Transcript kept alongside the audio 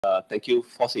Thank you,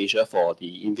 FOSSASIA, for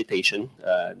the invitation,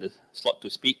 the slot to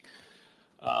speak.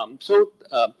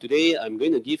 Today I'm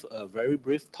going to give a very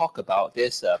brief talk about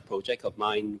this project of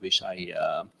mine, which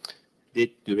I did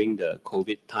during the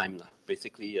COVID time.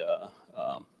 Basically,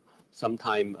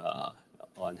 sometime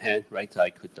on hand, right? I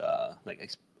could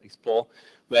explore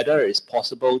whether it's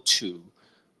possible to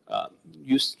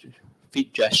use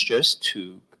feet gestures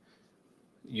to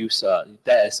use that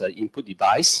as an input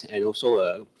device and also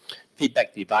a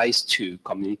feedback device to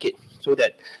communicate, so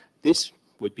that this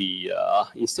would be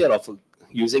instead of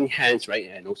using hands, right,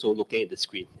 and also looking at the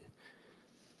screen.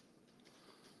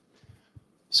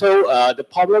 So the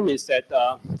problem is that,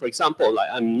 for example, like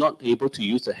I'm not able to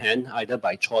use the hand either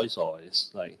by choice or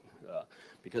it's like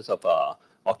because of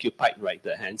occupied, right,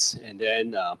 the hands, and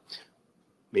then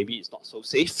maybe it's not so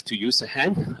safe to use the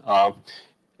hand,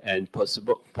 and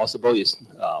possible is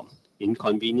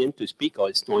inconvenient to speak, or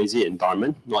it's noisy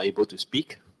environment, not able to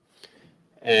speak.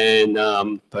 And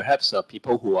perhaps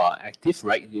people who are active,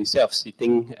 right, instead of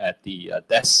sitting at the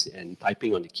desk and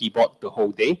typing on the keyboard the whole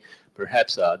day,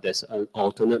 perhaps there's an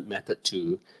alternate method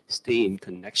to stay in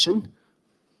connection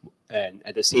and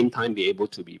at the same time be able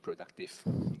to be productive.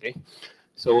 Okay,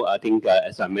 so I think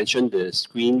as I mentioned, the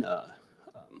screen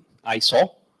I saw,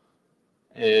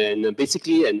 and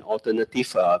basically an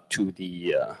alternative to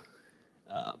the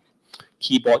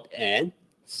keyboard and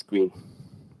screen.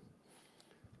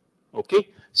 Okay,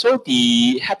 so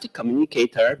the haptic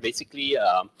communicator basically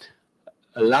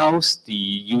allows the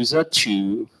user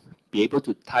to be able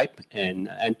to type and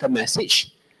enter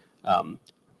message.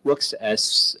 Works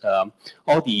as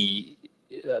all the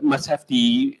must have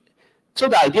the. So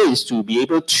the idea is to be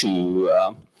able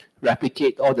to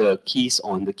replicate all the keys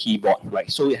on the keyboard,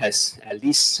 right? So it has at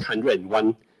least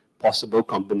 101 possible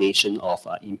combination of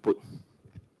input.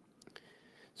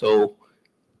 So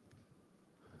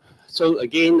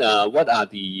again, what are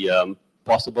the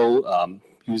possible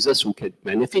users who can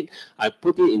benefit? I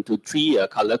put it into three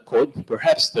color code.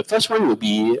 Perhaps the first one will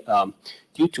be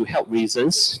due to health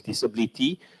reasons,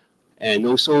 disability, and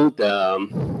also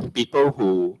the people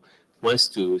who wants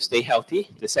to stay healthy.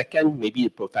 The second, maybe the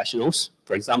professionals,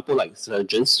 for example, like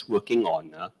surgeons working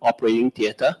on operating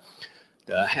theater.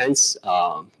 The hands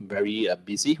are very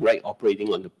busy, right,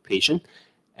 operating on the patient.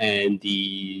 And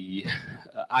the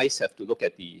eyes have to look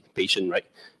at the patient, right?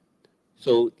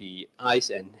 So the eyes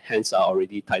and hands are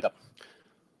already tied up.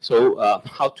 So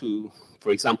how to,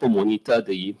 for example, monitor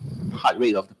the heart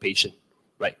rate of the patient,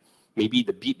 right? Maybe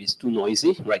the beep is too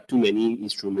noisy, right? Too many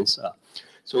instruments.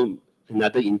 So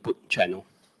another input channel.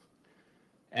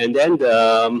 And then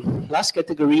the last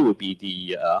category would be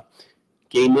the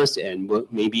gamers and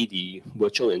maybe the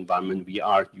virtual environment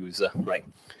VR user, right?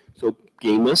 So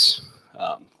gamers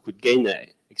could gain an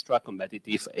extra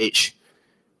competitive edge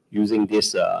using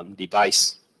this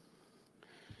device.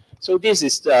 So this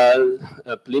is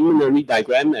a preliminary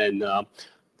diagram, and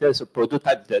there's a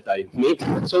prototype that I made.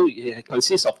 So it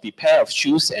consists of the pair of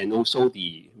shoes and also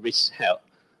the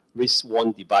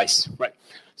wrist-worn device, right?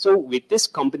 So with this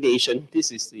combination,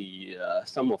 this is the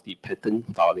some of the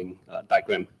patent filing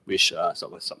diagram which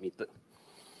was submitted.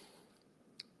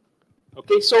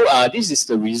 Okay, so this is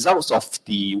the results of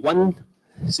the one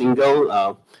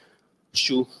single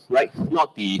shoe, right?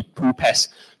 Not the two pairs.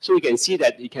 So you can see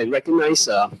that you can recognize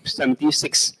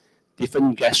 76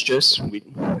 different gestures with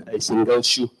a single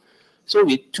shoe. So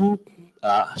with two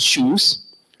shoes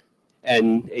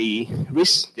and a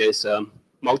wrist, there's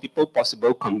multiple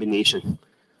possible combination,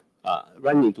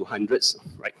 run into hundreds,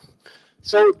 right?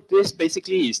 So this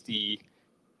basically is the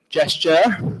gesture,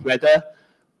 whether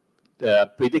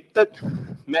the predicted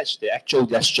match the actual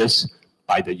gestures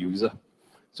by the user.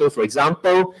 So for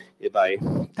example, if I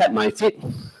tap my feet,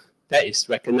 that is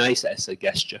recognized as a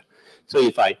gesture. So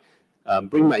if I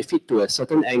bring my feet to a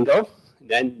certain angle,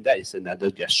 then that is another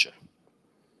gesture.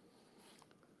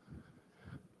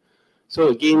 So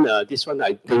again, this one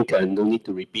I think no need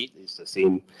to repeat. It's the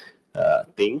same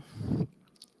thing.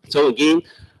 So again,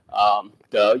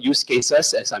 the use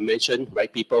cases, as I mentioned,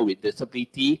 right? People with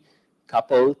disability,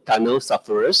 carpal tunnel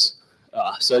sufferers,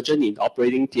 surgeon in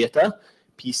operating theater,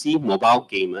 PC, mobile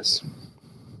gamers.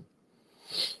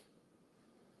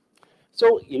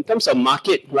 So in terms of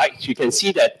market, right? You can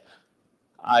see that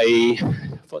I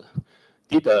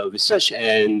did a research,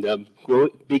 and the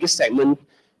biggest segment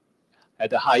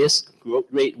at the highest growth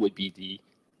rate would be the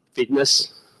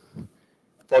fitness,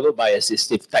 followed by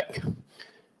assistive tech.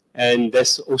 And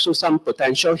there's also some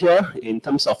potential here in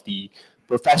terms of the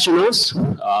professionals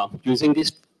using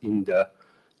this in the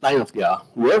line of their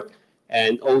work,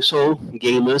 and also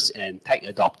gamers and tech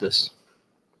adopters.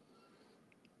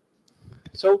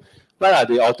 So what are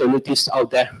the alternatives out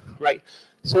there, right?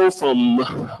 So from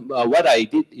what I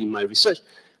did in my research,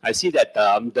 I see that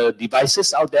the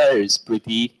devices out there is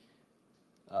pretty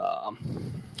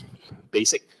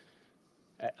basic.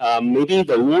 Maybe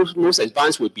the most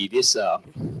advanced would be this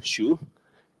shoe,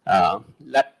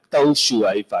 laptop shoe,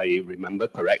 if I remember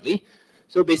correctly.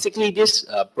 So basically, this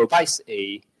provides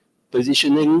a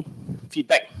positioning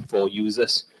feedback for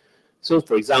users. So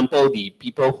for example, the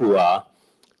people who are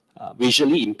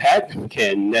visually impaired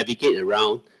can navigate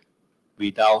around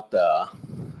without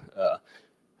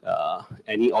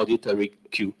any auditory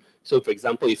cue. So for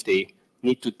example, if they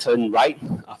need to turn right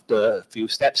after a few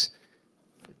steps,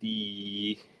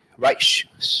 the right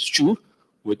shoe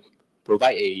would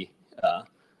provide a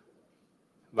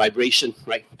vibration,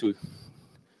 right, to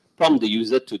prompt the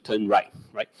user to turn right,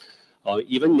 right? Or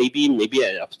even maybe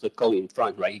an obstacle in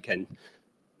front, right? You can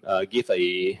give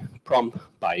a prompt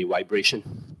by vibration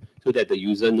so that the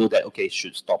user know that, okay,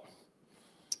 should stop.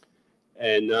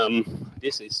 And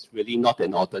this is really not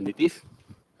an alternative.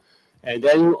 And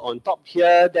then on top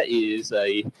here, that is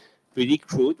a pretty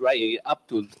crude, right? Up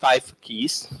to 5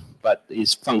 keys, but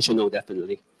it's functional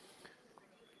definitely.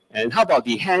 And how about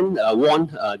the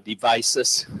hand-worn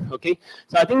devices? Okay,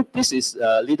 so I think this is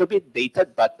a little bit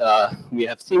dated, but we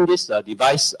have seen this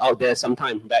device out there some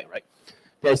time back, right?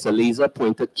 There's a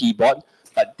laser-pointed keyboard,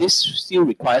 but this still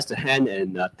requires the hand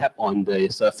and tap on the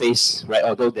surface, right?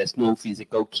 Although there's no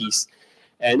physical keys.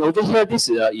 And over here, this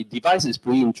device is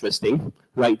pretty interesting,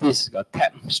 right? This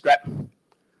tap strap.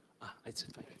 It's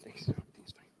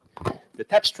fine. The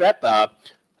tap strap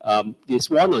is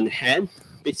worn on the hand.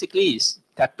 Basically, it's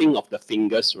tapping of the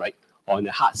fingers, right, on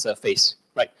a hard surface,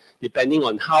 right? Depending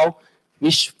on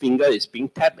which finger is being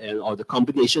tapped or the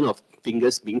combination of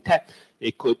fingers being tapped,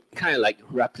 it could kind of like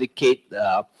replicate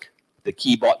the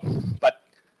keyboard. But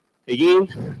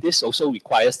again, this also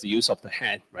requires the use of the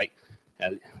hand, right?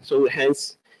 So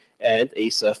hands and a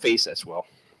surface as well.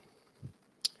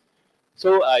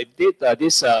 So I did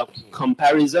this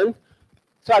comparison.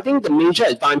 So I think the major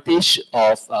advantage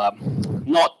of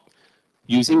not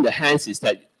using the hands is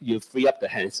that you free up the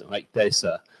hands, right? There's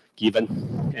a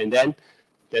given. And then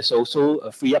there's also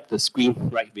a free up the screen,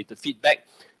 right? With the feedback,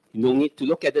 you don't need to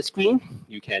look at the screen.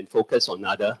 You can focus on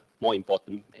other more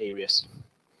important areas,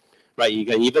 right? You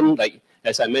can even, like,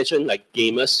 as I mentioned, like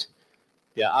gamers,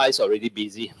 their eyes are already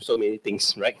busy, so many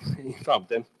things, right, in front of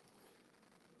them.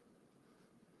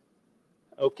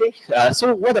 Okay,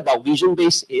 so what about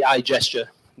vision-based AI gesture?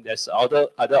 There's other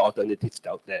alternatives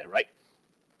out there, right?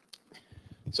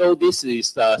 So this is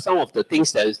some of the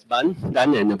things that is done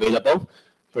and available.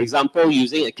 For example,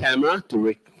 using a camera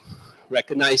to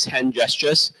recognize hand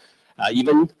gestures.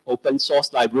 Even open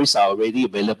source libraries are already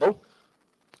available.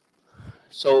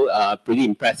 So pretty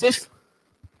impressive.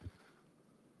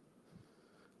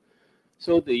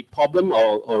 So the problem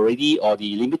or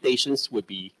the limitations would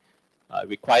be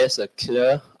requires a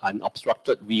clear,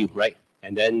 unobstructed view, right?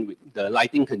 And then the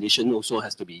lighting condition also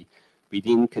has to be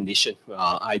within condition,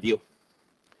 ideal.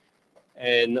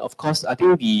 And of course, I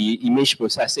think the image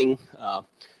processing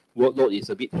workload is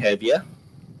a bit heavier.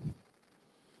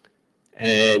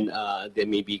 And there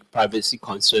may be privacy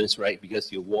concerns, right?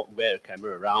 Because you wear a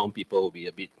camera around, people will be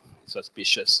a bit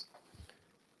suspicious.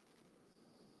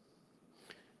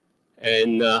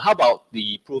 And how about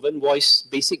the proven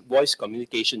basic voice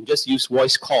communication? Just use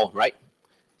voice call, right?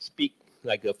 Speak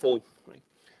like a phone, right?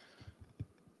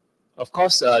 Of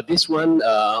course, this one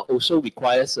also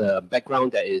requires a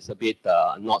background that is a bit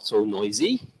not so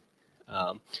noisy.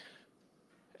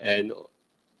 And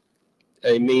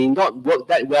it may not work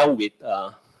that well with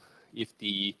if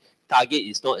the target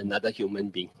is not another human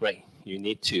being, right? You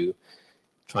need to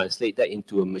translate that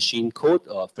into a machine code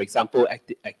or, for example,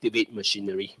 activate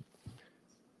machinery.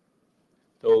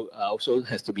 So also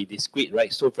has to be discrete,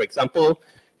 right? So for example,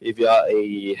 if you are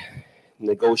a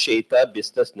negotiator,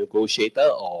 business negotiator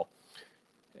or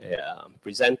a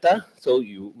presenter, so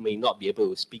you may not be able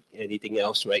to speak anything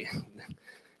else, right?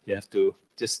 You have to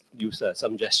just use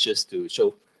some gestures to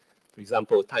show, for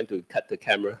example, time to cut the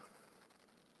camera.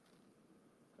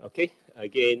 Okay,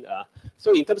 again,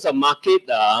 so in terms of market,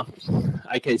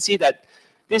 I can see that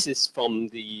this is from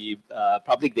the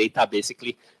public data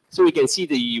basically. So we can see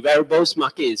the wearables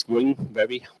market is growing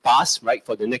very fast, right,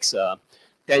 for the next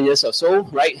 10 years or so,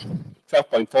 right?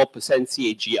 12.4%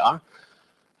 CAGR.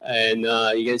 And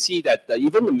you can see that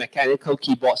even the mechanical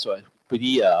keyboards are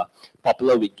pretty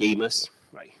popular with gamers,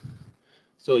 right?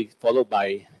 So it's followed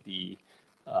by the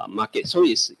market. So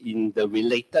it's in the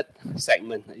related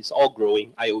segment. It's all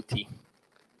growing, IoT.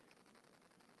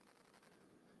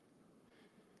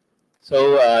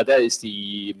 So that is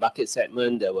the market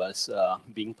segment that was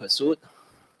being pursued.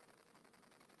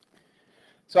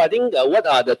 So I think what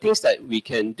are the things that we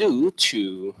can do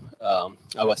to,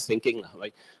 I was thinking,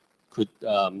 right, could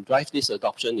drive this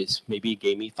adoption is maybe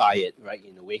gamify it, right,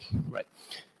 in a way, right?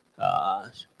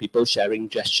 People sharing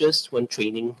gestures, one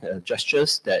training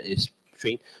gestures that is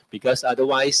trained, because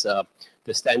otherwise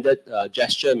the standard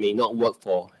gesture may not work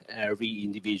for every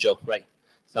individual, right?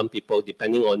 Some people,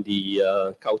 depending on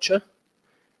the culture,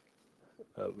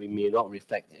 we may not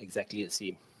reflect exactly the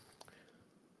same.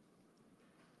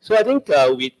 So I think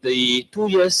with the 2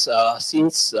 years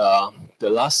since the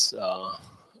last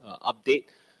update,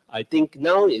 I think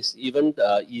now it's even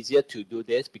easier to do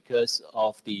this because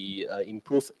of the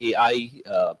improved AI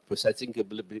processing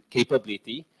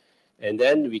capability. And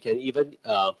then we can even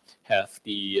have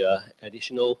the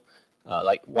additional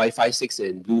like Wi-Fi 6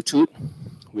 and Bluetooth,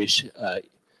 which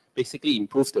basically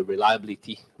improves the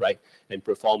reliability, right, and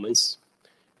performance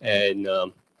and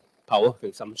power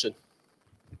consumption.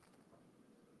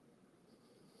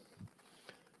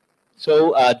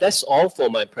 So that's all for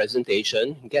my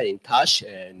presentation. Get in touch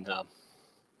and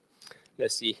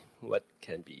let's see what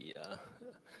can be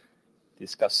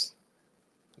discussed.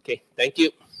 Okay, thank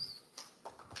you. Do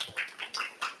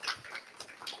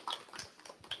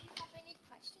you have any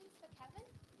questions for Kelvin?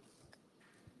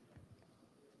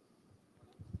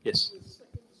 Yes. The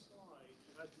second slide,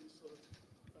 you had these sort of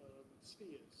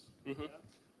spheres, Mm-hmm. yeah?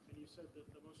 And you said that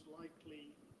the most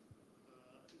likely,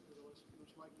 I think the most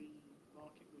likely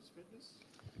market was fitness.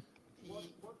 What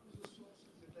was the source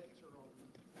of the data on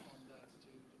that to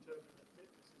determine that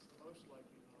fitness is the most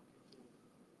likely market?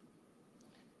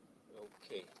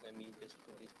 Okay, let me just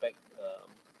put this back. Thank you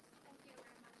very much for your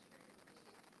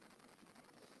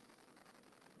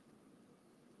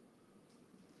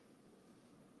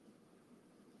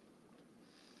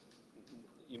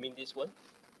You mean this one?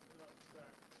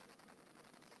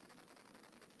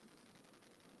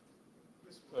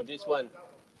 Oh, this one.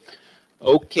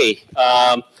 Okay.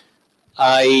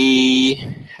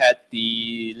 I had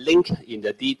the link in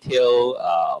the detail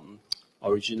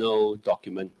original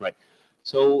document, right?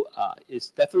 So it's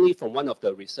definitely from one of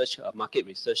the research, market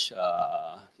research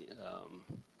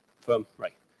firm,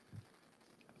 right?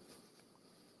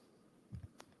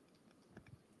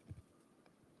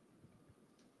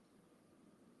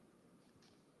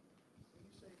 When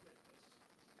you say fitness,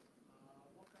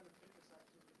 what kind of fitness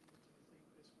activities do you think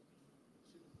this will be suitable?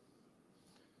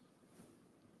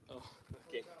 Oh,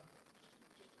 okay.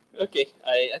 Okay,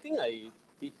 I think I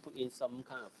did put in some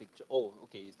kind of picture. Oh,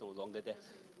 okay, it's no longer there.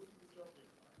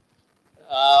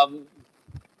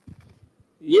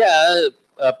 Yeah,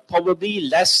 probably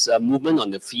less movement on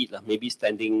the feet, maybe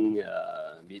standing,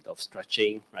 a bit of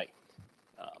stretching, right?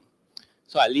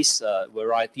 So at least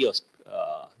variety of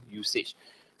usage.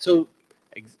 So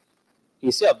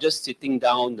instead of just sitting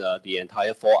down the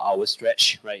entire 4-hour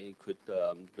stretch, right, you could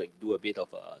like do a bit of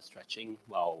stretching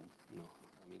while, you know,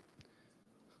 I mean,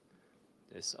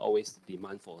 there's always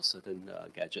demand for certain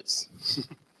gadgets.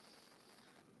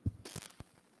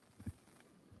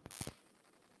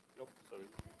 Oh, sorry.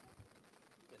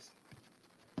 Yes.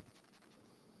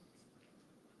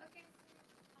 Okay.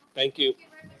 Thank you. Thank you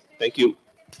very much. Thank you.